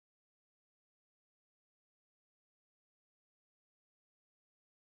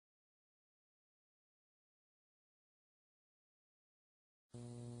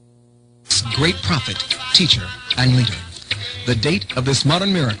this great prophet, teacher, and leader. The date of this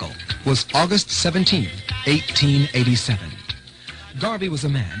modern miracle was August 17, 1887. Garvey was a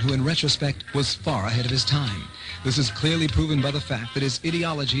man who, in retrospect, was far ahead of his time. This is clearly proven by the fact that his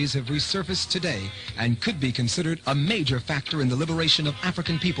ideologies have resurfaced today and could be considered a major factor in the liberation of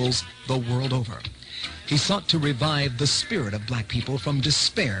African peoples the world over. He sought to revive the spirit of black people from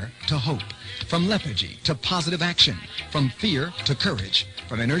despair to hope, from lethargy to positive action, from fear to courage,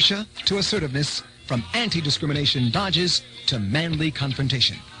 from inertia to assertiveness, from anti-discrimination dodges to manly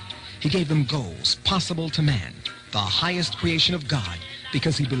confrontation. He gave them goals possible to man, the highest creation of God,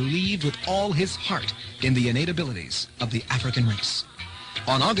 because he believed with all his heart in the innate abilities of the African race.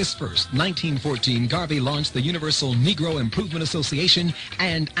 On August 1st, 1914, Garvey launched the Universal Negro Improvement Association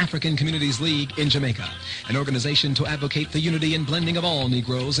and African Communities League in Jamaica, an organization to advocate the unity and blending of all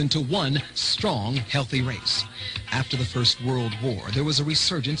Negroes into one strong, healthy race. After the First World War, there was a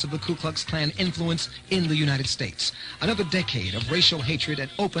resurgence of the Ku Klux Klan influence in the United States. Another decade of racial hatred and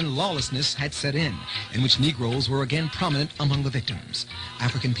open lawlessness had set in which Negroes were again prominent among the victims.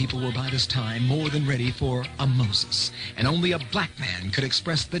 African people were by this time more than ready for a Moses, and only a black man could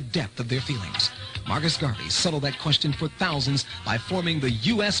express the depth of their feelings. Marcus Garvey settled that question for thousands by forming the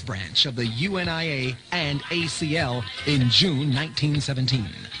U.S. branch of the UNIA and ACL in June 1917.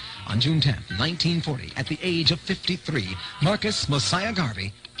 On June 10, 1940, at the age of 53, Marcus Messiah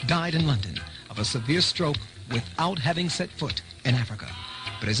Garvey died in London of a severe stroke without having set foot in Africa.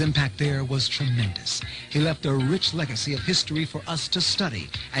 But his impact there was tremendous. He left a rich legacy of history for us to study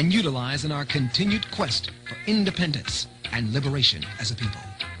and utilize in our continued quest for independence and liberation as a people.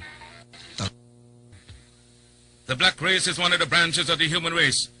 The black race is one of the branches of the human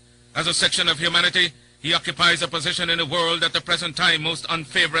race. As a section of humanity, he occupies a position in the world at the present time most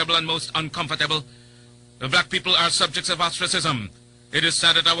unfavorable and most uncomfortable. The black people are subjects of ostracism. It is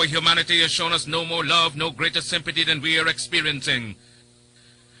sad that our humanity has shown us no more love, no greater sympathy than we are experiencing.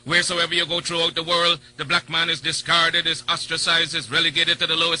 Wheresoever you go throughout the world, the black man is discarded, is ostracized, is relegated to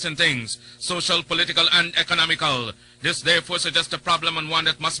the lowest in things, social, political, and economical. This therefore suggests a problem and one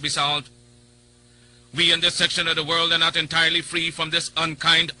that must be solved. We in this section of the world are not entirely free from this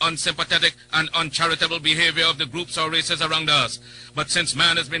unkind, unsympathetic, and uncharitable behavior of the groups or races around us. But since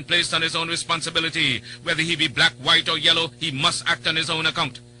man has been placed on his own responsibility, whether he be black, white, or yellow, he must act on his own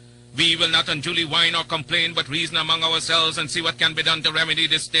account. We will not unduly whine or complain, but reason among ourselves and see what can be done to remedy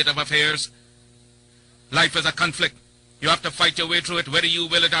this state of affairs. Life is a conflict. You have to fight your way through it, whether you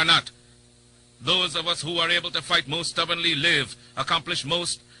will it or not. Those of us who are able to fight most stubbornly live, accomplish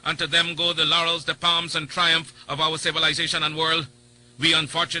most, and to them go the laurels, the palms, and triumph of our civilization and world. We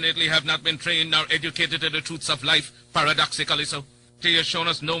unfortunately have not been trained nor educated to the truths of life, paradoxically so. He has shown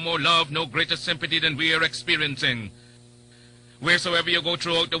us no more love, no greater sympathy than we are experiencing. Wheresoever you go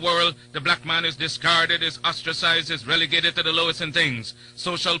throughout the world, the black man is discarded, is ostracized, is relegated to the lowest in things,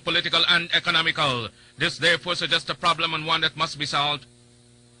 social, political, and economical. This therefore suggests a problem and one that must be solved.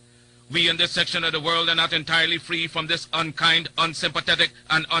 We in this section of the world are not entirely free from this unkind, unsympathetic,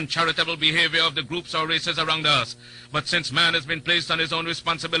 and uncharitable behavior of the groups or races around us. But since man has been placed on his own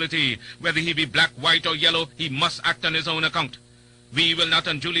responsibility, whether he be black, white, or yellow, he must act on his own account. We will not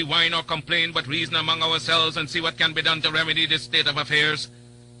unduly whine or complain, but reason among ourselves and see what can be done to remedy this state of affairs.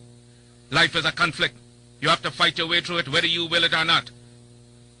 Life is a conflict. You have to fight your way through it, whether you will it or not.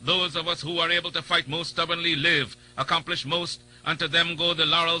 Those of us who are able to fight most stubbornly live, accomplish most, and to them go the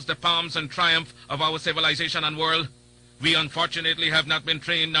laurels, the palms, and triumph of our civilization and world. We unfortunately have not been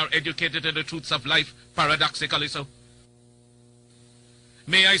trained nor educated to the truths of life, paradoxically so.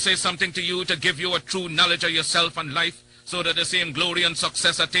 May I say something to you to give you a true knowledge of yourself and life, so that the same glory and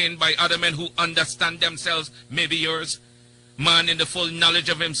success attained by other men who understand themselves may be yours. Man in the full knowledge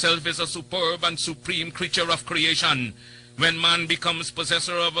of himself is a superb and supreme creature of creation. When man becomes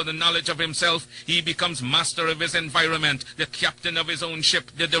possessor of the knowledge of himself, he becomes master of his environment, the captain of his own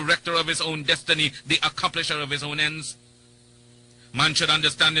ship, the director of his own destiny, the accomplisher of his own ends. Man should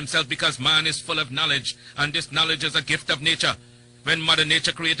understand himself because man is full of knowledge, and this knowledge is a gift of nature. When Mother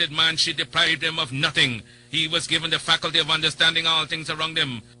Nature created man, she deprived him of nothing. He was given the faculty of understanding all things around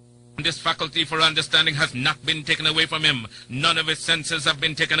him. This faculty for understanding has not been taken away from him. None of his senses have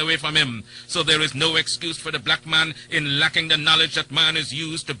been taken away from him. So there is no excuse for the black man in lacking the knowledge that man is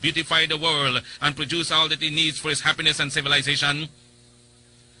used to beautify the world and produce all that he needs for his happiness and civilization.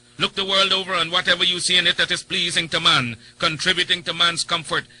 Look the world over, and whatever you see in it that is pleasing to man, contributing to man's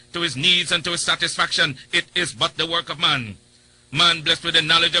comfort, to his needs and to his satisfaction, it is but the work of man. Man blessed with the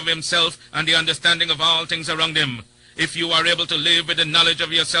knowledge of himself and the understanding of all things around him. If you are able to live with the knowledge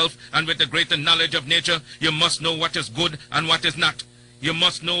of yourself and with the greater knowledge of nature, you must know what is good and what is not. You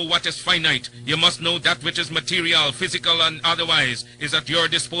must know what is finite. You must know that which is material, physical, and otherwise is at your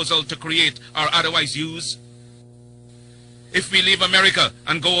disposal to create or otherwise use. If we leave America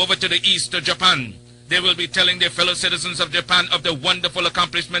and go over to the east to Japan, they will be telling their fellow citizens of Japan of the wonderful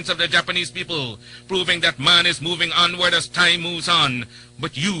accomplishments of the Japanese people, proving that man is moving onward as time moves on.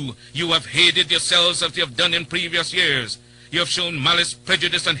 But you have hated yourselves as you have done in previous years. You have shown malice,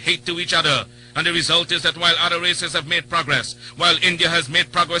 prejudice, and hate to each other. And the result is that while other races have made progress, while India has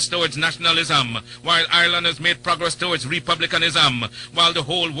made progress towards nationalism, while Ireland has made progress towards republicanism, while the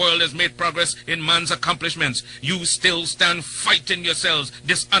whole world has made progress in man's accomplishments, you still stand fighting yourselves,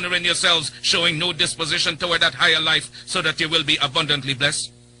 dishonoring yourselves, showing no disposition toward that higher life so that you will be abundantly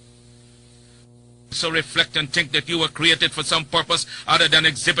blessed. So reflect and think that you were created for some purpose other than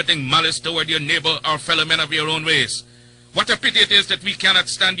exhibiting malice toward your neighbor or fellow men of your own race. What a pity it is that we cannot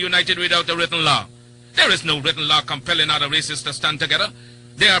stand united without a written law. There is no written law compelling other races to stand together.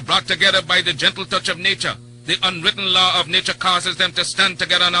 They are brought together by the gentle touch of nature. The unwritten law of nature causes them to stand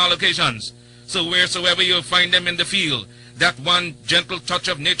together on all occasions. So wheresoever you find them in the field, that one gentle touch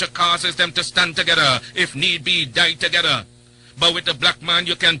of nature causes them to stand together, if need be, die together. But with the black man,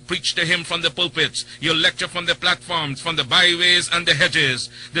 you can preach to him from the pulpits. You lecture from the platforms, from the byways and the hedges.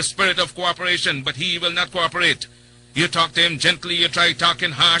 The spirit of cooperation, but he will not cooperate. You talk to him gently, you try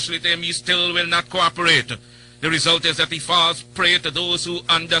talking harshly to him, he still will not cooperate. The result is that he falls prey to those who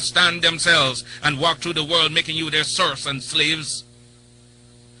understand themselves and walk through the world making you their serfs and slaves.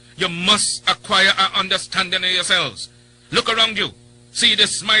 You must acquire an understanding of yourselves. Look around you. See the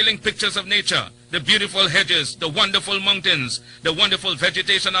smiling pictures of nature, the beautiful hedges, the wonderful mountains, the wonderful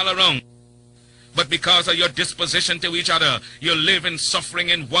vegetation all around. But because of your disposition to each other, you live in suffering,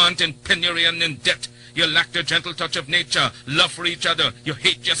 in want, in penury, and in debt. You lack the gentle touch of nature, love for each other. You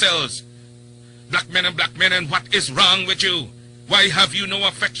hate yourselves. Black men, and what is wrong with you? Why have you no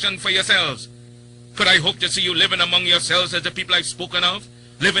affection for yourselves? Could I hope to see you living among yourselves as the people I've spoken of?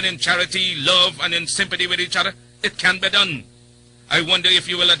 Living in charity, love, and in sympathy with each other? It can be done. I wonder if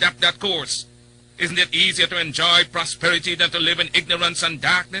you will adapt that course. Isn't it easier to enjoy prosperity than to live in ignorance and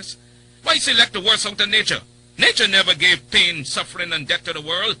darkness? Why select the worst out of nature? Nature never gave pain, suffering, and death to the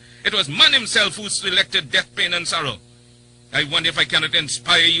world. It was man himself who selected death, pain, and sorrow. I wonder if I cannot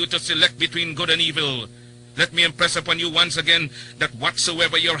inspire you to select between good and evil. Let me impress upon you once again that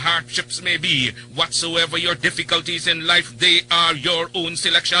whatsoever your hardships may be, whatsoever your difficulties in life, they are your own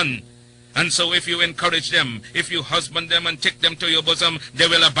selection. And so if you encourage them, if you husband them and take them to your bosom, they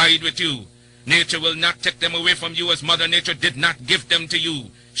will abide with you. Nature will not take them away from you as Mother Nature did not give them to you.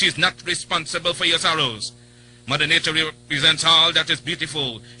 She is not responsible for your sorrows. Mother Nature represents all that is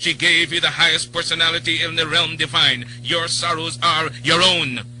beautiful. She gave you the highest personality in the realm divine. Your sorrows are your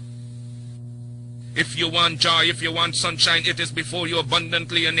own. If you want joy, if you want sunshine, it is before you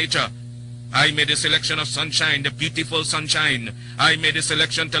abundantly in nature. I made a selection of sunshine, the beautiful sunshine. I made a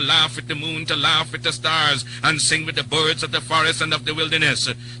selection to laugh with the moon, to laugh with the stars, and sing with the birds of the forest and of the wilderness,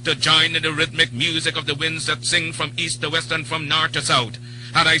 to join in the rhythmic music of the winds that sing from east to west and from north to south.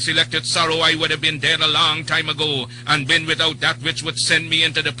 Had I selected sorrow, I would have been dead a long time ago, and been without that which would send me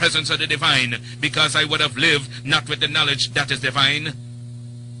into the presence of the divine, because I would have lived not with the knowledge that is divine.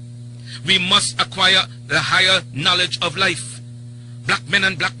 We must acquire the higher knowledge of life. Black men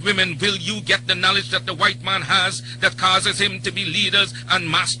and black women, will you get the knowledge that the white man has that causes him to be leaders and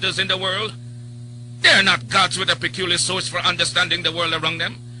masters in the world? They are not gods with a peculiar source for understanding the world around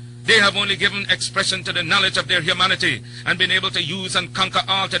them. They have only given expression to the knowledge of their humanity and been able to use and conquer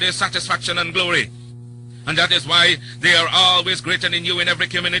all to their satisfaction and glory. And that is why they are always greater than you in every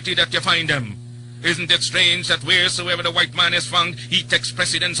community that you find them. Isn't it strange that wheresoever the white man is found, he takes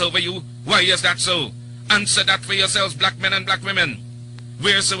precedence over you? Why is that so? Answer that for yourselves, black men and black women.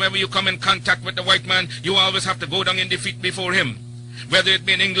 Wheresoever you come in contact with the white man, you always have to go down in defeat before him. Whether it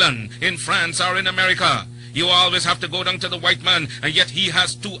be in England, in France, or in America, you always have to go down to the white man, and yet he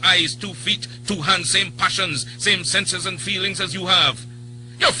has 2 eyes, 2 feet, 2 hands, same passions, same senses and feelings as you have.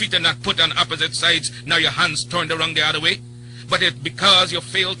 Your feet are not put on opposite sides, now your hands turned around the other way. But it's because you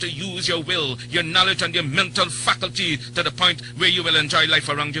fail to use your will, your knowledge, and your mental faculty to the point where you will enjoy life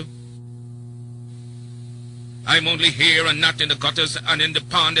around you. I'm only here and not in the gutters and in the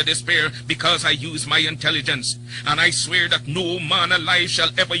pond of despair because I use my intelligence. And I swear that no man alive shall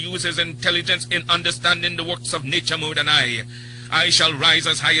ever use his intelligence in understanding the works of nature more than I. I shall rise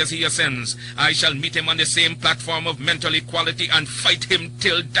as high as he ascends. I shall meet him on the same platform of mental equality and fight him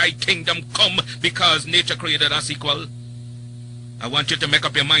till thy kingdom come, because nature created us equal. I want you to make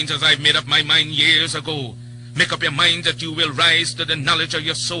up your minds as I've made up my mind years ago. Make up your mind that you will rise to the knowledge of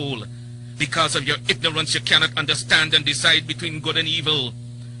your soul. Because of your ignorance, you cannot understand and decide between good and evil.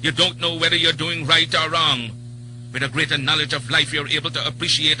 You don't know whether you're doing right or wrong. With a greater knowledge of life, you're able to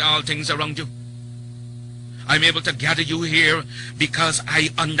appreciate all things around you. I'm able to gather you here because I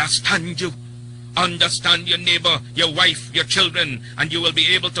understand you. Understand your neighbor, your wife, your children, and you will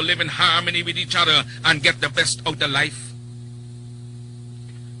be able to live in harmony with each other and get the best out of life.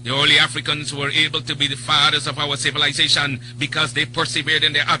 The early Africans were able to be the fathers of our civilization because they persevered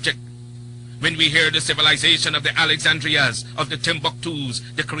in their object. When we hear the civilization of the Alexandrias, of the Timbuktus,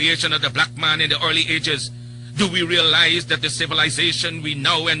 the creation of the black man in the early ages, do we realize that the civilization we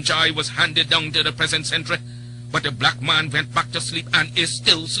now enjoy was handed down to the present century? But the black man went back to sleep and is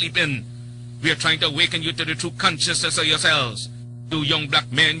still sleeping. We are trying to awaken you to the true consciousness of yourselves. You young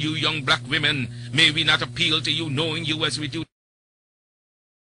black men, you young black women, may we not appeal to you knowing you as we do,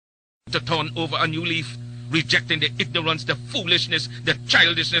 to turn over a new leaf, rejecting the ignorance, the foolishness, the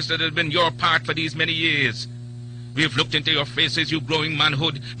childishness that has been your part for these many years. We have looked into your faces, you growing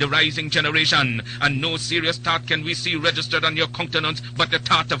manhood, the rising generation, and no serious thought can we see registered on your countenance but the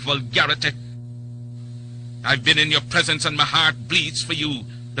thought of vulgarity. I've been in your presence and my heart bleeds for you,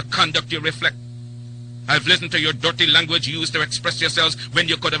 the conduct you reflect. I've listened to your dirty language used to express yourselves when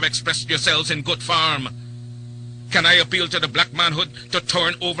you could have expressed yourselves in good form. Can I appeal to the black manhood to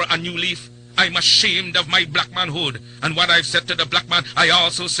turn over a new leaf? I'm ashamed of my black manhood, and what I've said to the black man, I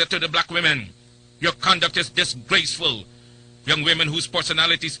also said to the black women. Your conduct is disgraceful. Young women whose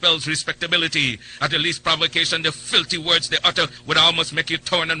personality spells respectability, at the least provocation, the filthy words they utter would almost make you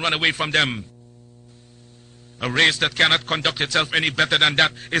turn and run away from them. A race that cannot conduct itself any better than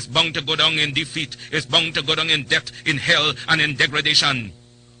that is bound to go down in defeat, is bound to go down in death, in hell, and in degradation.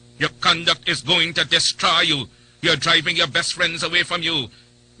 Your conduct is going to destroy you. You're driving your best friends away from you.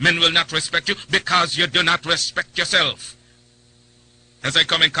 Men will not respect you because you do not respect yourself. As I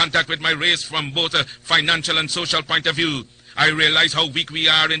come in contact with my race from both a financial and social point of view, I realize how weak we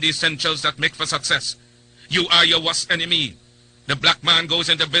are in the essentials that make for success. You are your worst enemy. The black man goes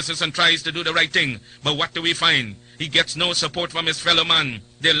into business and tries to do the right thing, but what do we find? He gets no support from his fellow man.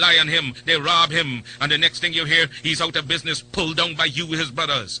 They lie on him, they rob him, and the next thing you hear, he's out of business, pulled down by you, his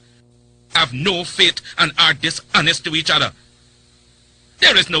brothers. Have no faith and are dishonest to each other.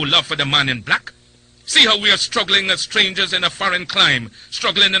 There is no love for the man in black. See how we are struggling as strangers in a foreign clime,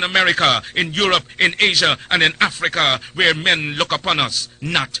 struggling in America, in Europe, in Asia, and in Africa, where men look upon us,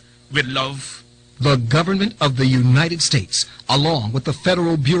 not with love. The government of the United States, along with the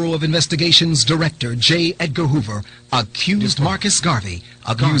Federal Bureau of Investigation's Director J. Edgar Hoover, accused Marcus Garvey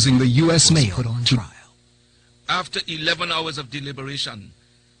of using the U.S. mail to trial. After 11 hours of deliberation,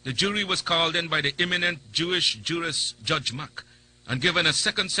 the jury was called in by the eminent Jewish jurist Judge Mack and given a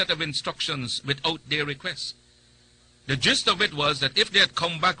second set of instructions without their request. The gist of it was that if they had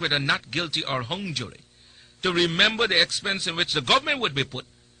come back with a not guilty or hung jury, to remember the expense in which the government would be put,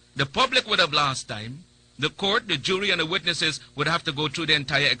 the public would have lost time, the court, the jury, and the witnesses would have to go through the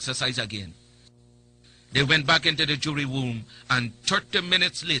entire exercise again. They went back into the jury room and 30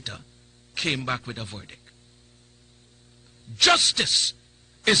 minutes later came back with a verdict. Justice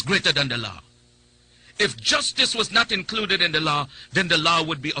is greater than the law. If justice was not included in the law, then the law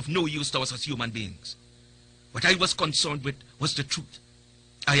would be of no use to us as human beings. What I was concerned with was the truth.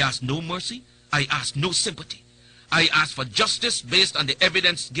 I asked no mercy. I asked no sympathy. I asked for justice based on the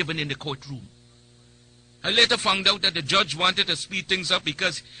evidence given in the courtroom. I later found out that the judge wanted to speed things up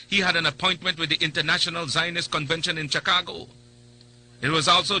because he had an appointment with the International Zionist Convention in Chicago. It was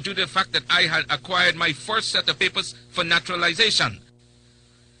also due to the fact that I had acquired my first set of papers for naturalization.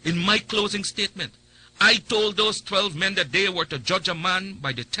 In my closing statement, I told those 12 men that they were to judge a man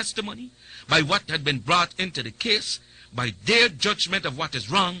by the testimony, by what had been brought into the case, by their judgment of what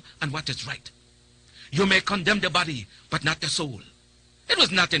is wrong and what is right. You may condemn the body, but not the soul. It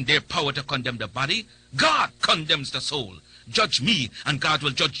was not in their power to condemn the body. God condemns the soul. Judge me, and God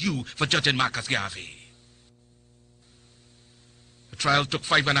will judge you for judging Marcus Garvey. The trial took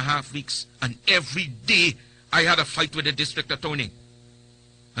 5.5 weeks, and every day I had a fight with the district attorney.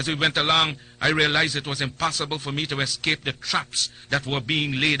 As we went along, I realized it was impossible for me to escape the traps that were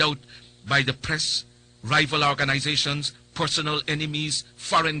being laid out by the press, rival organizations, personal enemies,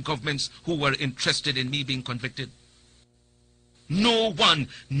 foreign governments who were interested in me being convicted. No one,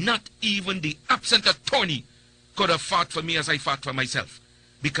 not even the absent attorney, could have fought for me as I fought for myself,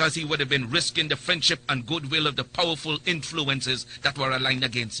 because he would have been risking the friendship and goodwill of the powerful influences that were aligned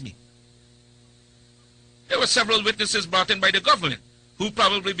against me. There were several witnesses brought in by the government, who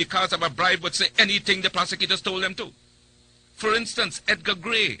probably because of a bribe would say anything the prosecutors told them to. For instance, Edgar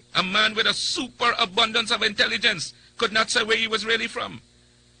Gray, a man with a superabundance of intelligence, could not say where he was really from.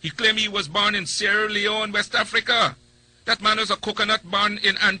 He claimed he was born in Sierra Leone, West Africa. That man was a coconut born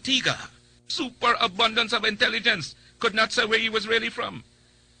in Antigua. Super abundance of intelligence. Could not say where he was really from.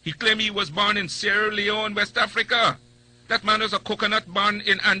 He claimed he was born in Sierra Leone, West Africa. That man was a coconut born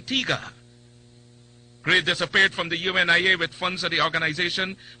in Antigua. Gray disappeared from the UNIA with funds of the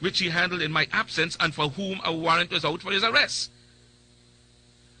organization which he handled in my absence and for whom a warrant was out for his arrest.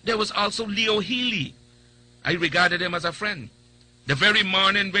 There was also Leo Healy. I regarded him as a friend. The very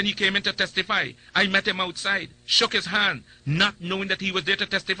morning when he came in to testify, I met him outside, shook his hand, not knowing that he was there to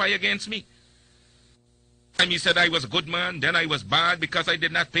testify against me. He said I was a good man, then I was bad because I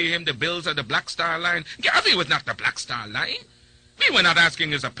did not pay him the bills of the Black Star Line. Garvey was not the Black Star Line. We were not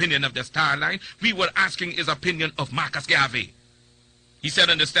asking his opinion of the Star Line. We were asking his opinion of Marcus Garvey. He said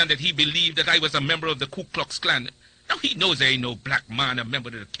understand that he believed that I was a member of the Ku Klux Klan. Now he knows there ain't no black man a member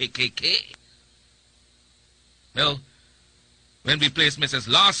of the KKK. Well, when we placed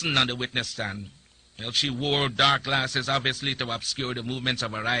Mrs. Lawson on the witness stand, well, she wore dark glasses, obviously to obscure the movements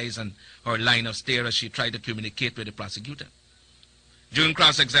of her eyes and her line of stare as she tried to communicate with the prosecutor. During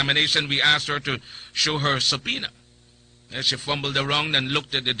cross-examination, we asked her to show her subpoena. She fumbled around and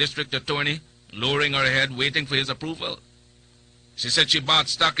looked at the district attorney, lowering her head, waiting for his approval. She said she bought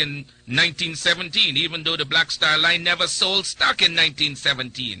stock in 1917, even though the Black Star Line never sold stock in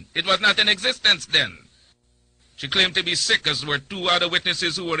 1917. It was not in existence then. She claimed to be sick, as were two other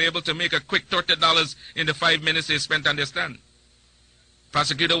witnesses who were able to make a quick $30 in the 5 minutes they spent on the stand.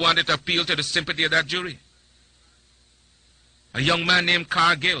 Prosecutor wanted to appeal to the sympathy of that jury. A young man named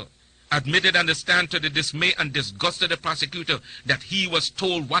Cargill admitted on the stand to the dismay and disgust of the prosecutor that he was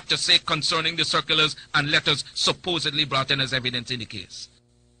told what to say concerning the circulars and letters supposedly brought in as evidence in the case.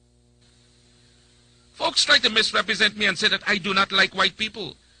 Folks try to misrepresent me and say that I do not like white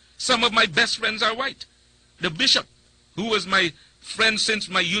people. Some of my best friends are white. The bishop, who was my friend since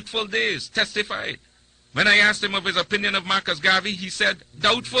my youthful days, testified. When I asked him of his opinion of Marcus Garvey, he said,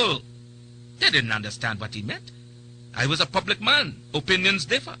 doubtful. They didn't understand what he meant. I was a public man. Opinions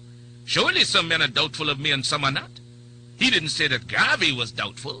differ. Surely some men are doubtful of me and some are not. He didn't say that Garvey was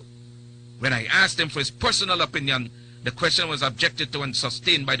doubtful. When I asked him for his personal opinion, the question was objected to and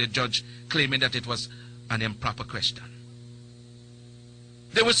sustained by the judge, claiming that it was an improper question.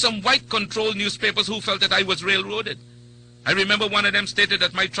 There were some white-controlled newspapers who felt that I was railroaded. I remember one of them stated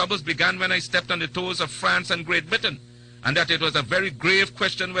that my troubles began when I stepped on the toes of France and Great Britain, and that it was a very grave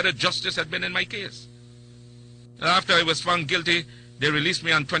question whether justice had been in my case. After I was found guilty, they released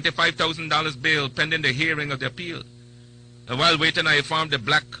me on $25,000 bail pending the hearing of the appeal. While waiting, I formed the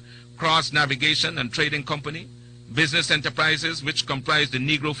Black Cross Navigation and Trading Company, business enterprises which comprised the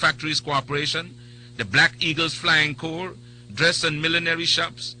Negro Factories Corporation, the Black Eagles Flying Corps, dress and millinery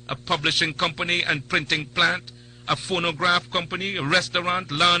shops, a publishing company and printing plant, a phonograph company, a restaurant,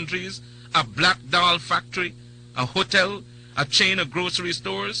 laundries, a black doll factory, a hotel, a chain of grocery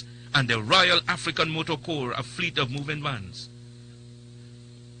stores, and the Royal African Motor Corps, a fleet of moving vans.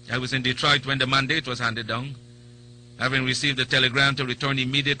 I was in Detroit when the mandate was handed down. Having received a telegram to return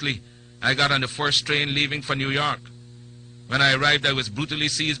immediately, I got on the first train leaving for New York. When I arrived, I was brutally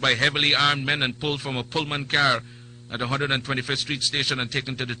seized by heavily armed men and pulled from a Pullman car at the 125th Street station and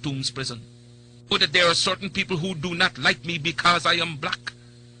taken to the Tombs prison. But that there are certain people who do not like me because I am black.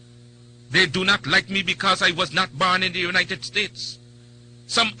 They do not like me because I was not born in the United States.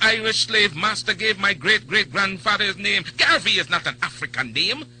 Some Irish slave master gave my great-great-grandfather his name. Garvey is not an African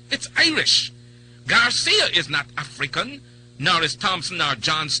name. It's Irish. Garcia is not African, nor is Thompson or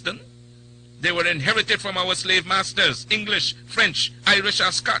Johnston. They were inherited from our slave masters, English, French, Irish,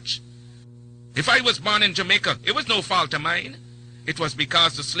 or Scotch. If I was born in Jamaica, it was no fault of mine. It was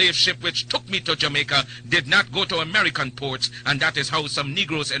because the slave ship which took me to Jamaica did not go to American ports, and that is how some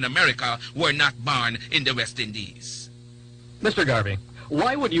Negroes in America were not born in the West Indies. Mr. Garvey,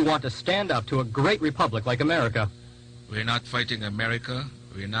 why would you want to stand up to a great republic like America? We're not fighting America.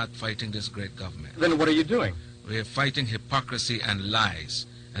 We're not fighting this great government. Then what are you doing? We're fighting hypocrisy and lies,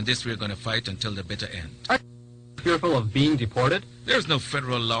 and this we're going to fight until the bitter end. Are you fearful of being deported? There's no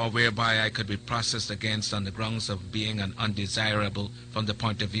federal law whereby I could be processed against on the grounds of being an undesirable from the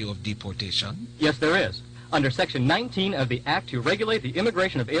point of view of deportation. Yes, there is. Under Section 19 of the Act to regulate the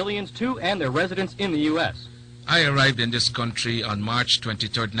immigration of aliens to and their residence in the U.S. I arrived in this country on March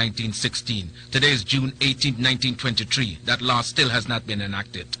 23rd, 1916. Today is June 18, 1923. That law still has not been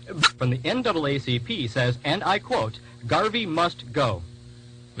enacted. From the NAACP says, and I quote, Garvey must go.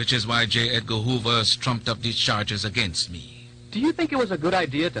 Which is why J. Edgar Hoover has trumped up these charges against me. Do you think it was a good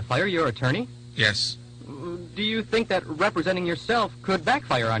idea to fire your attorney? Yes. Do you think that representing yourself could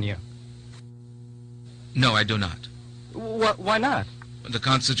backfire on you? No, I do not. Why not? The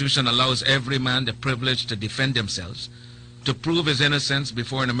Constitution allows every man the privilege to defend himself, to prove his innocence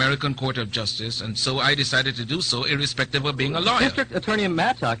before an American court of justice, and so I decided to do so irrespective of being a lawyer. District Attorney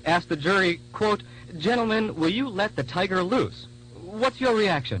Mattock asked the jury, quote, "Gentlemen, will you let the tiger loose?" What's your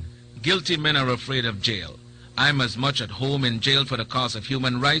reaction? Guilty men are afraid of jail. I'm as much at home in jail for the cause of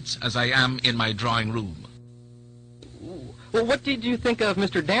human rights as I am in my drawing room. Well, what did you think of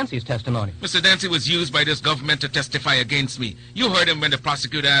Mr. Dancy's testimony? Mr. Dancy was used by this government to testify against me. You heard him when the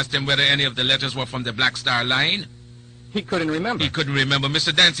prosecutor asked him whether any of the letters were from the Black Star Line. He couldn't remember. He couldn't remember.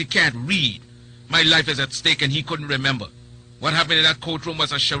 Mr. Dancy can't read. My life is at stake and he couldn't remember. What happened in that courtroom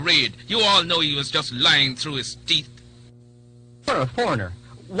was a charade. You all know he was just lying through his teeth. For a foreigner,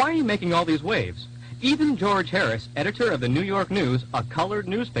 why are you making all these waves? Even George Harris, editor of the New York News, a colored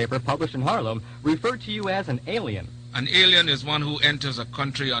newspaper published in Harlem, referred to you as an alien. An alien is one who enters a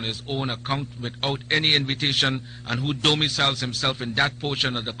country on his own account without any invitation and who domiciles himself in that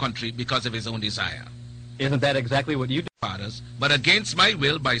portion of the country because of his own desire. Isn't that exactly what you do? Fathers, but against my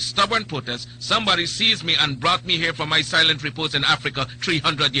will, by stubborn protest, somebody seized me and brought me here for my silent repose in Africa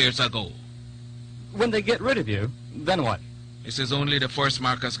 300 years ago. When they get rid of you, then what? This is only the first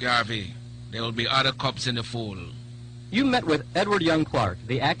Marcus Garvey. There will be other cubs in the fold. You met with Edward Young Clark,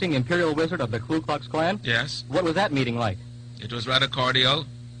 the acting imperial wizard of the Ku Klux Klan? Yes. What was that meeting like? It was rather cordial.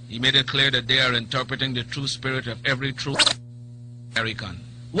 He made it clear that they are interpreting the true spirit of every true American.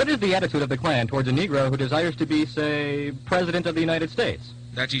 What is the attitude of the Klan towards a Negro who desires to be, say, President of the United States?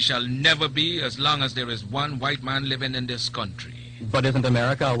 That he shall never be as long as there is one white man living in this country. But isn't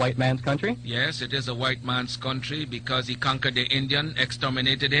America a white man's country? Yes, it is a white man's country because he conquered the Indian,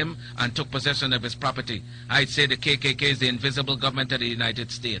 exterminated him, and took possession of his property. I'd say the KKK is the invisible government of the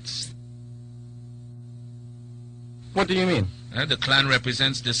United States. What do you mean? The Klan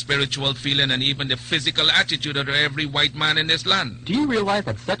represents the spiritual feeling and even the physical attitude of every white man in this land. Do you realize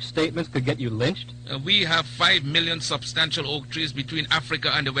that such statements could get you lynched? We have 5 million substantial oak trees between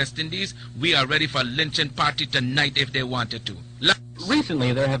Africa and the West Indies. We are ready for a lynching party tonight if they wanted to.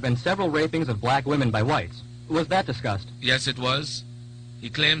 Recently, there have been several rapings of black women by whites. Was that discussed? Yes, it was. He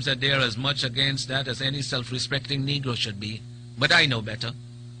claims that they are as much against that as any self-respecting Negro should be. But I know better.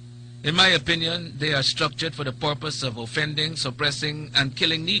 In my opinion, they are structured for the purpose of offending, suppressing, and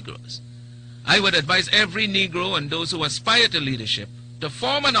killing Negroes. I would advise every Negro and those who aspire to leadership to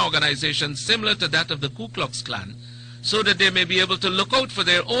form an organization similar to that of the Ku Klux Klan so that they may be able to look out for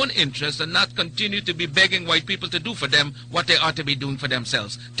their own interests and not continue to be begging white people to do for them what they ought to be doing for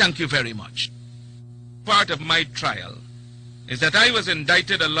themselves. Thank you very much. Part of my trial is that I was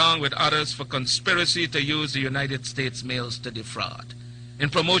indicted along with others for conspiracy to use the United States mails to defraud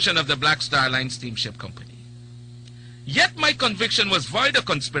in promotion of the Black Star Line Steamship Company. Yet my conviction was void of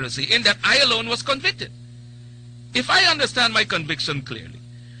conspiracy in that I alone was convicted. If I understand my conviction clearly,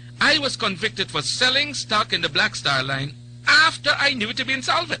 I was convicted for selling stock in the Black Star Line after I knew it to be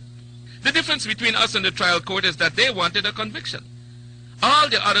insolvent. The difference between us and the trial court is that they wanted a conviction. All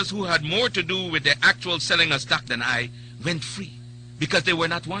the others who had more to do with the actual selling of stock than I went free because they were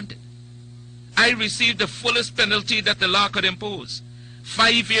not wanted. I received the fullest penalty that the law could impose.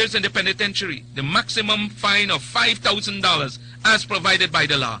 5 years in the penitentiary, the maximum fine of $5,000 as provided by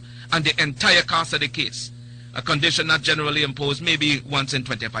the law, and the entire cost of the case, a condition not generally imposed maybe once in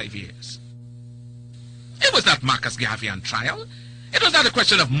 25 years. It was not Marcus Garvey on trial. It was not a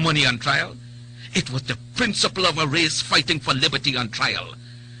question of money on trial. It was the principle of a race fighting for liberty on trial.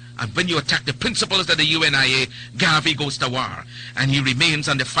 And when you attack the principles of the UNIA, Garvey goes to war, and he remains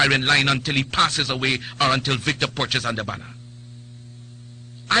on the firing line until he passes away or until Victor perches on the banner.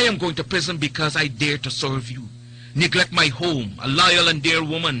 I am going to prison because I dare to serve you, neglect my home, a loyal and dear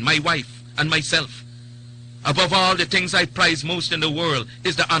woman, my wife, and myself. Above all, the things I prize most in the world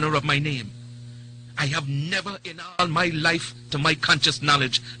is the honor of my name. I have never in all my life, to my conscious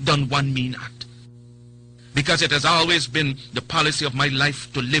knowledge, done one mean act, because it has always been the policy of my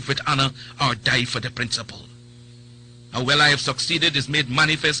life to live with honor or die for the principle. How well I have succeeded is made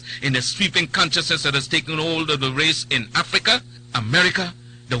manifest in the sweeping consciousness that has taken hold of the race in Africa, America,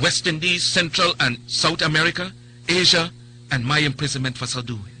 the West Indies, Central and South America, Asia, and my imprisonment for so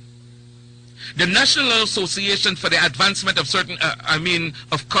doing. The National Association for the Advancement of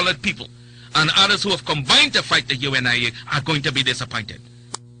of colored people, and others who have combined to fight the UNIA are going to be disappointed,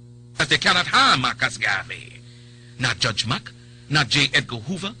 as they cannot harm Marcus Garvey. Not Judge Mack, not J. Edgar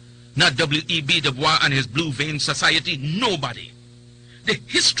Hoover, not W.E.B. Du Bois and his Blue Vein Society, nobody. The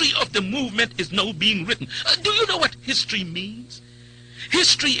history of the movement is now being written. Do you know what history means?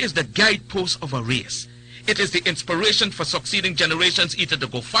 History is the guidepost of a race. It is the inspiration for succeeding generations either to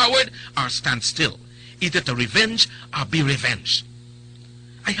go forward or stand still, either to revenge or be revenged.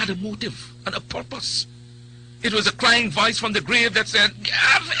 I had a motive and a purpose. It was a crying voice from the grave that said,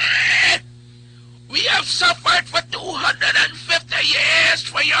 Garvey, we have suffered for 250 years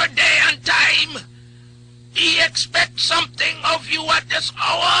for your day and time. We expect something of you at this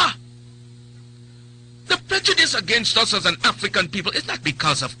hour. The prejudice against us as an African people is not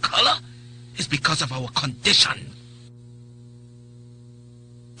because of color, it's because of our condition.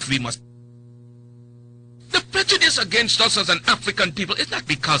 The prejudice against us as an African people is not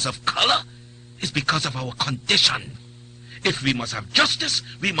because of color, it's because of our condition. If we must have justice,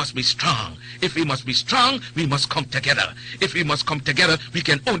 we must be strong. If we must be strong, we must come together. If we must come together, we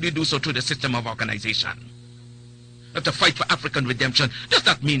can only do so through the system of organization. But to fight for African redemption does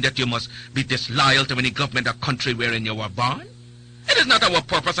not mean that you must be disloyal to any government or country wherein you were born. It is not our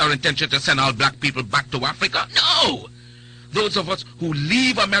purpose or intention to send all black people back to Africa. No! Those of us who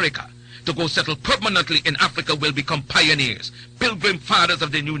leave America to go settle permanently in Africa will become pioneers, pilgrim fathers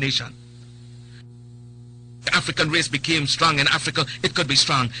of the new nation. The African race became strong in Africa. It could be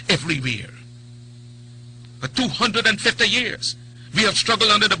strong everywhere. For 250 years, we have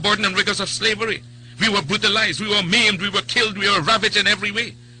struggled under the burden and rigors of slavery. We were brutalized, we were maimed, we were killed, we were ravaged in every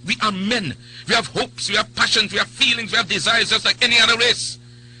way. We are men. We have hopes, we have passions, we have feelings, we have desires just like any other race.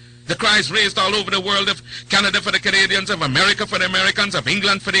 The cries raised all over the world of Canada for the Canadians, of America for the Americans, of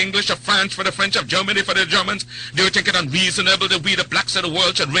England for the English, of France for the French, of Germany for the Germans. Do you think it unreasonable that we, the blacks of the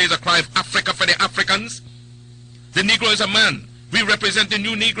world, should raise a cry of Africa for the Africans? The Negro is a man. We represent the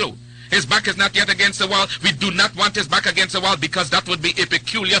new Negro. His back is not yet against the wall. We do not want his back against the wall because that would be a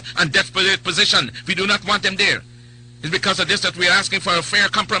peculiar and desperate position. We do not want him there. It's because of this that we are asking for a fair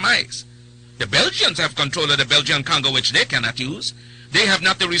compromise. The Belgians have control of the Belgian Congo, which they cannot use. They have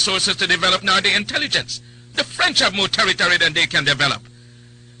not the resources to develop nor the intelligence. The French have more territory than they can develop.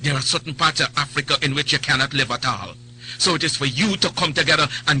 There are certain parts of Africa in which you cannot live at all. So it is for you to come together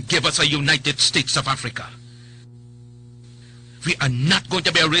and give us a United States of Africa. We are not going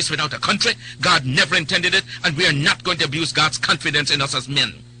to be a race without a country. God never intended it, and we are not going to abuse God's confidence in us as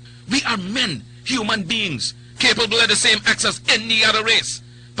men. We are men, human beings, capable of the same acts as any other race,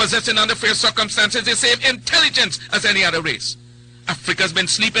 possessing under fair circumstances the same intelligence as any other race. Africa's been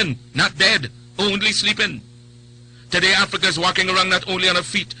sleeping, not dead, only sleeping. Today Africa is walking around not only on her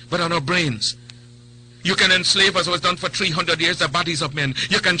feet, but on her brains. You can enslave, as was done for 300 years, the bodies of men.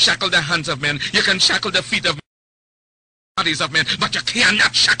 You can shackle the hands of men. You can shackle the feet of men. Bodies of men, but you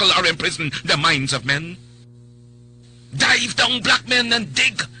cannot shackle or imprison the minds of men. Dive down, black men, and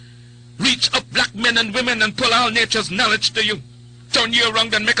dig. Reach up, black men and women, and pull all nature's knowledge to you. Turn you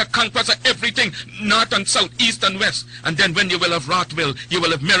around and make a conquest of everything, north and south, east and west. And then when you will have wrought will, you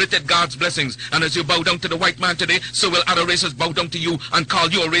will have merited God's blessings. And as you bow down to the white man today, so will other races bow down to you and call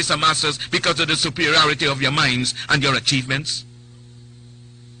you a race of masters because of the superiority of your minds and your achievements.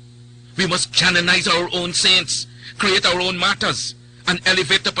 We must canonize our own saints, create our own martyrs, and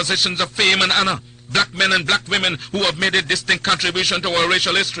elevate the positions of fame and honor, black men and black women who have made a distinct contribution to our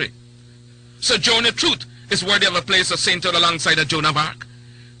racial history. Sojourner Truth is worthy of a place of sainthood alongside of Joan of Arc.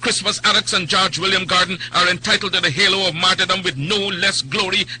 Christmas Attucks and George William Gordon are entitled to the halo of martyrdom with no less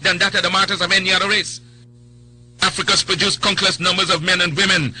glory than that of the martyrs of any other race. Africa's produced countless numbers of men and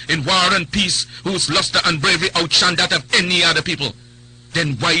women in war and peace whose luster and bravery outshone that of any other people.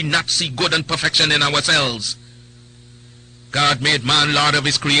 Then why not see good and perfection in ourselves? God made man Lord of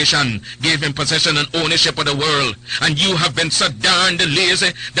his creation, gave him possession and ownership of the world. And you have been so darned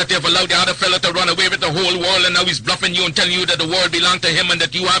lazy that they have allowed the other fellow to run away with the whole world, and now he's bluffing you and telling you that the world belongs to him and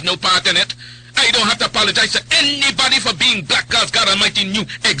that you have no part in it. I don't have to apologize to anybody for being black, because God Almighty knew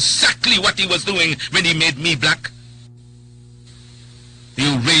exactly what he was doing when he made me black.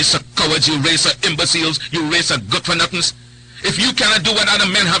 You race of cowards, you race of imbeciles, you race of good-for-nothings. If you cannot do what other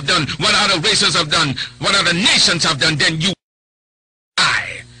men have done, what other races have done, what other nations have done, then you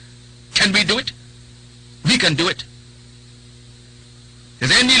can we do it? We can do it.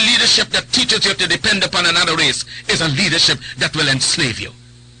 Is any leadership that teaches you to depend upon another race is a leadership that will enslave you.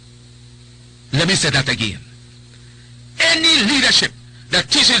 Let me say that again. Any leadership that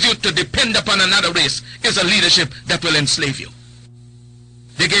teaches you to depend upon another race is a leadership that will enslave you.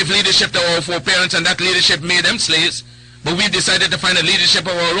 They gave leadership to our foreparents, and that leadership made them slaves. But we decided to find a leadership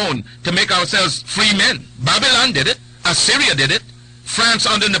of our own to make ourselves free men. Babylon did it. Assyria did it. France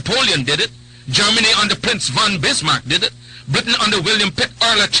under Napoleon did it. Germany under Prince von Bismarck did it. Britain under William Pitt,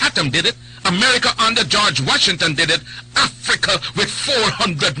 Earl of Chatham did it. America under George Washington did it. Africa with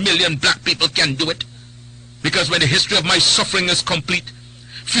 400 million black people can do it. Because when the history of my suffering is complete,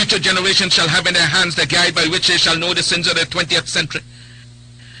 future generations shall have in their hands the guide by which they shall know the sins of the 20th century.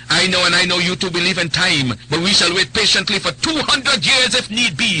 I know, and I know you too believe in time, but we shall wait patiently for 200 years if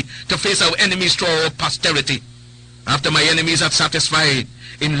need be to face our enemies through our posterity. After my enemies are satisfied,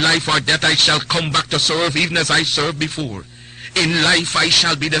 in life or death I shall come back to serve even as I served before. In life I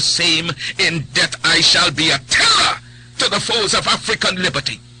shall be the same, in death I shall be a terror to the foes of African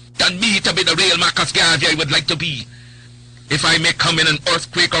liberty. Than me to be the real Marcus Garvey I would like to be. If I may come in an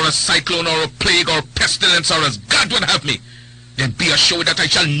earthquake or a cyclone or a plague or pestilence or as God would have me, then be assured that I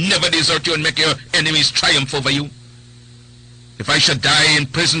shall never desert you and make your enemies triumph over you. If I should die in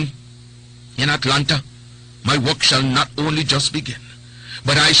prison in Atlanta, my work shall not only just begin,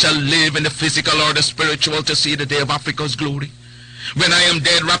 but I shall live in the physical or the spiritual to see the day of Africa's glory. When I am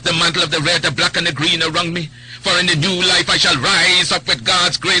dead, wrap the mantle of the red, the black, and the green around me. For in the new life I shall rise up with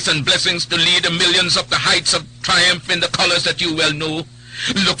God's grace and blessings to lead the millions up the heights of triumph in the colors that you well know.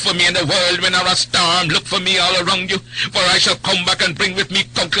 Look for me in the world when there are storm. Look for me all around you. For I shall come back and bring with me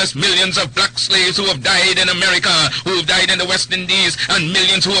countless millions of black slaves who have died in America, who have died in the West Indies, and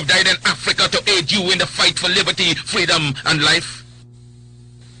millions who have died in Africa to aid you in the fight for liberty, freedom, and life.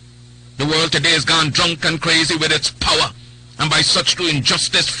 The world today has gone drunk and crazy with its power, and by such through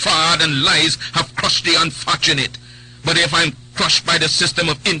injustice, fraud, and lies have crushed the unfortunate. But if I'm crushed by the system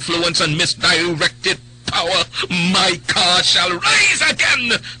of influence and misdirected power, my cause shall rise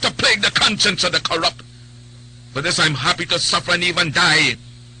again to plague the conscience of the corrupt. For this I'm happy to suffer and even die,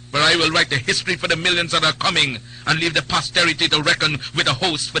 for I will write the history for the millions that are coming and leave the posterity to reckon with the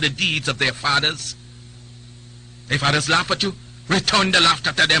host for the deeds of their fathers. If others laugh at you, return the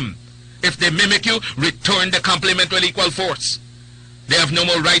laughter to them. If they mimic you, return the compliment with equal force. They have no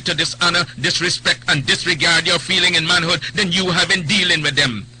more right to dishonor, disrespect, and disregard your feeling in manhood than you have in dealing with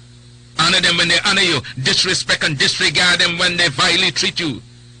them. Honor them when they honor you, disrespect and disregard them when they vilely treat you.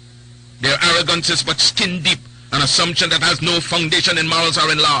 Their arrogance is but skin deep, an assumption that has no foundation in morals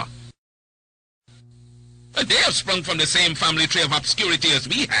or in law. But they have sprung from the same family tree of obscurity as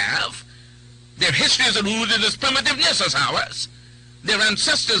we have. Their history is rooted as primitiveness as ours. Their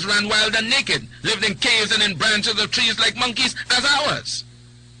ancestors ran wild and naked, lived in caves and in branches of trees like monkeys as ours.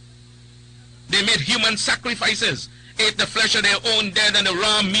 They made human sacrifices, ate the flesh of their own dead and the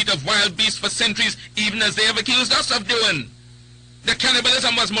raw meat of wild beasts for centuries, even as they have accused us of doing. Their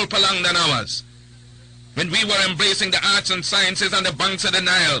cannibalism was more prolonged than ours. When we were embracing the arts and sciences on the banks of the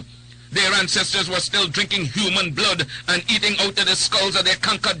Nile, their ancestors were still drinking human blood and eating out of the skulls of their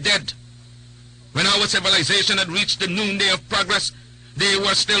conquered dead. When our civilization had reached the noonday of progress, they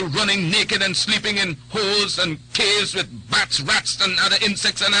were still running naked and sleeping in holes and caves with bats, rats, and other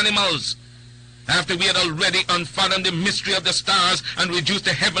insects and animals. After we had already unfathomed the mystery of the stars and reduced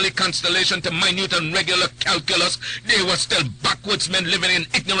the heavenly constellation to minute and regular calculus, they were still backwards men living in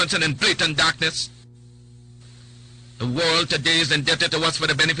ignorance and in blatant darkness. The world today is indebted to us for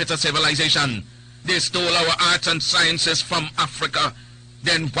the benefits of civilization. They stole our arts and sciences from Africa.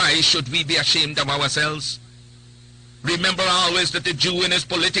 Then why should we be ashamed of ourselves? Remember always that the Jew in his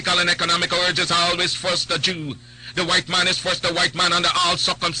political and economic urges is always first a Jew. The white man is first a white man under all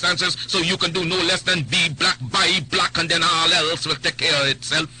circumstances, so you can do no less than be black, buy black, and then all else will take care of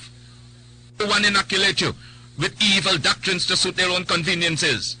itself. No one inoculate you with evil doctrines to suit their own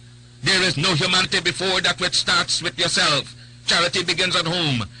conveniences. There is no humanity before that which starts with yourself. Charity begins at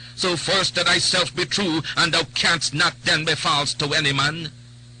home. So first to thyself be true, and thou canst not then be false to any man.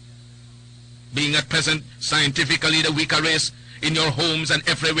 Being at present scientifically the weaker race, in your homes and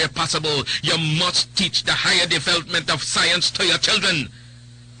everywhere possible, you must teach the higher development of science to your children,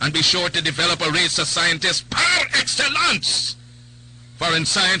 and be sure to develop a race of scientists par excellence. For in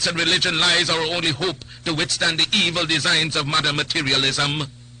science and religion lies our only hope to withstand the evil designs of modern materialism.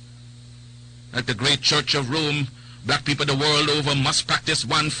 At the great Church of Rome, black people the world over must practice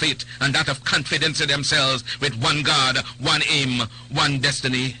one faith, and that of confidence in themselves, with one God, one aim, one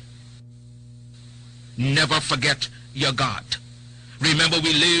destiny. Never forget your God. Remember,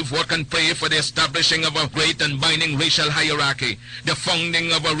 we live, work, and pray for the establishing of a great and binding racial hierarchy, the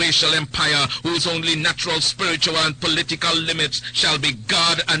founding of a racial empire whose only natural, spiritual, and political limits shall be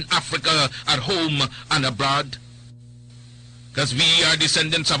God and Africa at home and abroad. Because we are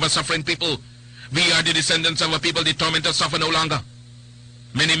descendants of a suffering people. We are the descendants of a people determined to suffer no longer.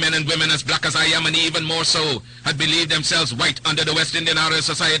 Many men and women as black as I am, and even more so, had believed themselves white under the West Indian Aryan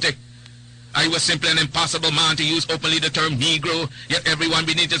society. I was simply an impossible man to use openly the term Negro, yet everyone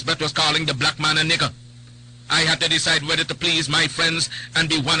beneath his breath was calling the black man a nigger. I had to decide whether to please my friends and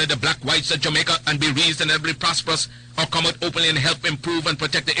be one of the black whites of Jamaica and be reasonably prosperous, or come out openly and help improve and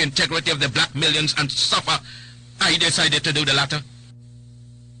protect the integrity of the black millions and suffer. I decided to do the latter.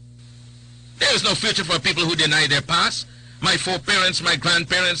 There is no future for people who deny their past, My foreparents, my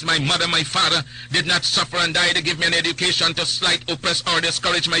grandparents, my mother, my father did not suffer and die to give me an education to slight, oppress, or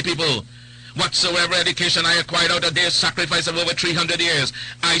discourage my people. Whatsoever education I acquired out of their sacrifice of over 300 years,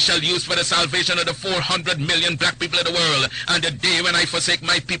 I shall use for the salvation of the 400 million black people of the world. And the day when I forsake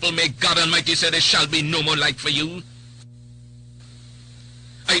my people, may God Almighty say there shall be no more light for you.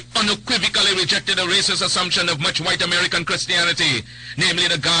 I unequivocally rejected the racist assumption of much white American Christianity, namely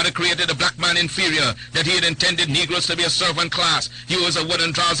that God had created the black man inferior, that he had intended Negroes to be a servant class, hewers of wood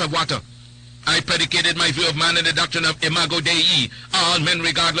and drawers of water. I predicated my view of man in the doctrine of Imago Dei. All men,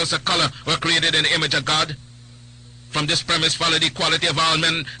 regardless of color, were created in the image of God. From this premise followed the equality of all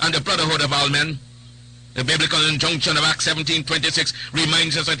men and the brotherhood of all men. The biblical injunction of Acts 17:26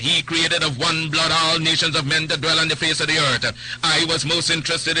 reminds us that he created of one blood all nations of men to dwell on the face of the earth. I was most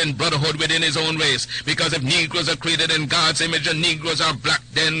interested in brotherhood within his own race, because if Negroes are created in God's image and Negroes are black,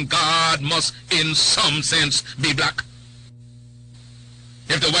 then God must in some sense be black.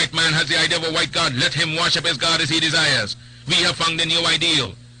 If the white man has the idea of a white God, let him worship his God as he desires. We have found a new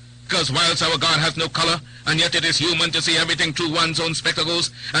ideal. Because whilst our God has no color, and yet it is human to see everything through one's own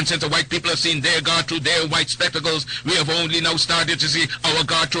spectacles, and since the white people have seen their God through their white spectacles, we have only now started to see our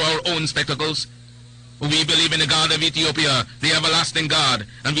God through our own spectacles. We believe in the God of Ethiopia, the everlasting God,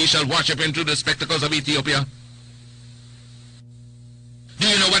 and we shall worship him through the spectacles of Ethiopia. Do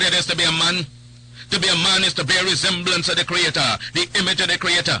you know what it is to be a man? To be a man is to bear resemblance of the Creator, the image of the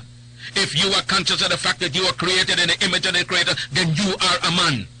Creator. If you are conscious of the fact that you are created in the image of the Creator, then you are a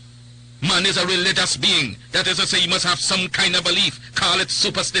man. Man is a religious being. That is to say, he must have some kind of belief. Call it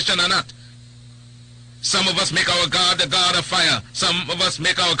superstition or not. Some of us make our God the God of fire. Some of us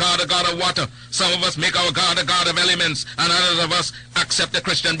make our God a God of water. Some of us make our God a God of elements. And others of us accept the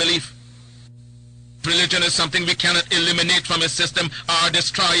Christian belief. Religion is something we cannot eliminate from his system or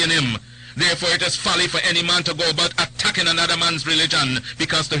destroy in him. Therefore, it is folly for any man to go about attacking another man's religion,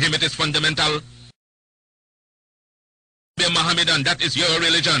 because to him it is fundamental. Be a Mohammedan, that is your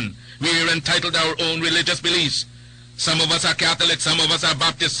religion. We are entitled to our own religious beliefs. Some of us are Catholics, some of us are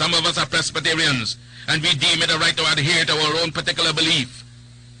Baptists, some of us are Presbyterians, and we deem it a right to adhere to our own particular belief.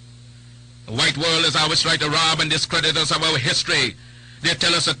 The white world has always tried to rob and discredit us of our history. They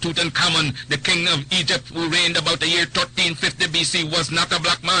tell us that Tutankhamun, the king of Egypt who reigned about the year 1350 BC, was not a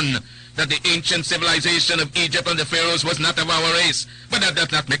black man, that the ancient civilization of Egypt and the pharaohs was not of our race. But that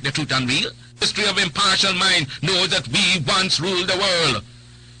does not make the truth unreal. History of impartial mind knows that we once ruled the world.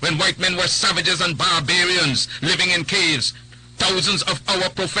 When white men were savages and barbarians living in caves, thousands of our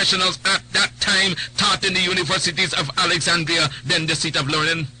professionals at that time taught in the universities of Alexandria, then the seat of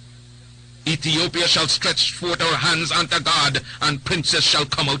learning. Ethiopia shall stretch forth her hands unto God, and princes shall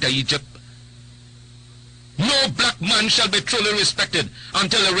come out of Egypt. No black man shall be truly respected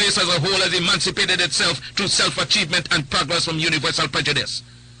until the race as a whole has emancipated itself through self-achievement and progress from universal prejudice.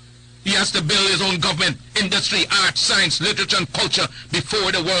 He has to build his own government, industry, art, science, literature, and culture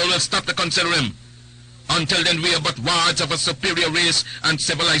before the world will stop to consider him. Until then, we are but wards of a superior race and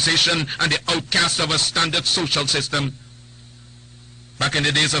civilization and the outcasts of a standard social system. Back in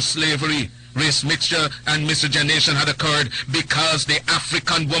the days of slavery, race mixture and miscegenation had occurred because the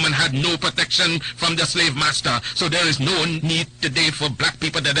African woman had no protection from the slave master. So there is no need today for black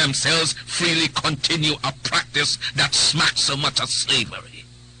people to themselves freely continue a practice that smacks so much of slavery.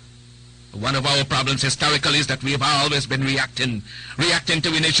 One of our problems historically is that we have always been reacting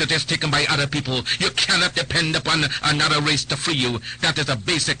to initiatives taken by other people. You cannot depend upon another race to free you. That is a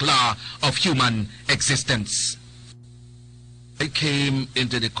basic law of human existence. I came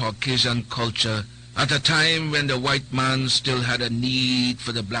into the Caucasian culture at a time when the white man still had a need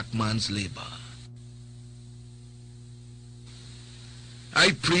for the black man's labor.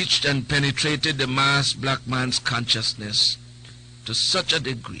 I preached and penetrated the mass black man's consciousness to such a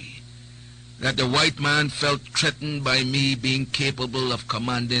degree that the white man felt threatened by me being capable of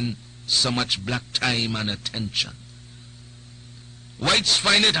commanding so much black time and attention. Whites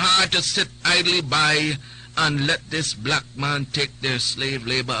find it hard to sit idly by and let this black man take their slave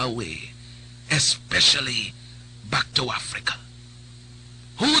labor away, especially back to Africa.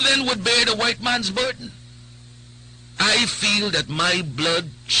 Who then would bear the white man's burden? I feel that my blood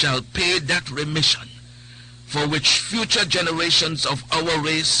shall pay that remission for which future generations of our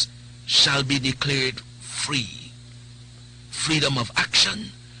race shall be declared free. Freedom of action,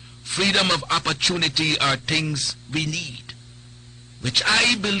 freedom of opportunity are things we need, which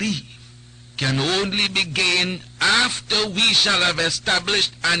I believe can only be gained after we shall have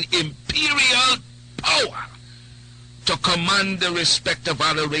established an imperial power to command the respect of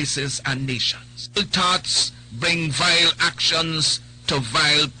other races and nations. Thoughts bring vile actions to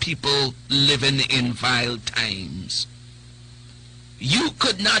vile people living in vile times. You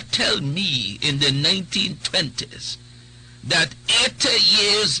could not tell me in the 1920s that 80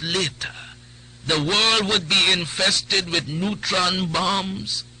 years later the world would be infested with neutron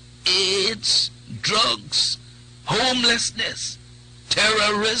bombs, AIDS, drugs, homelessness,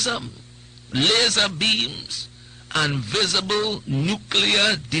 terrorism, laser beams, and visible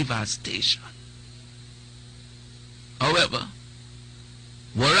nuclear devastation. However,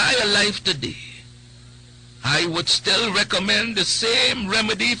 were I alive today, I would still recommend the same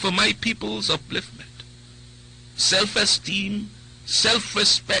remedy for my people's upliftment. Self-esteem,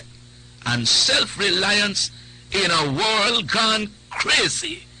 self-respect, and self-reliance in a world gone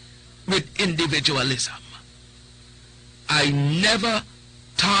crazy with individualism. I never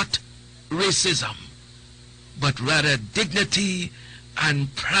taught racism, but rather dignity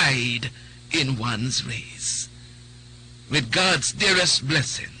and pride in one's race. With God's dearest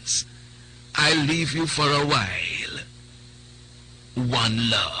blessings, I leave you for a while. One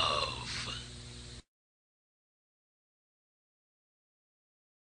love.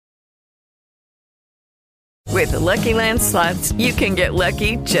 With the Lucky Land Slots, you can get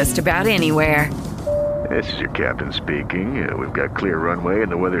lucky just about anywhere. This is your captain speaking. We've got clear runway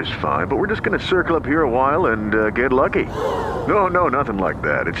and the weather's fine, but we're just going to circle up here a while and get lucky. No, nothing like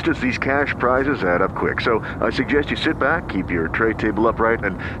that. It's just these cash prizes add up quick. So I suggest you sit back, keep your tray table upright,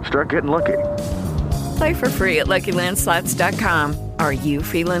 and start getting lucky. Play for free at LuckyLandSlots.com. Are you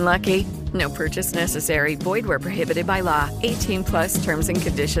feeling lucky? No purchase necessary. Void where prohibited by law. 18+ terms and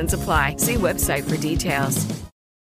conditions apply. See website for details.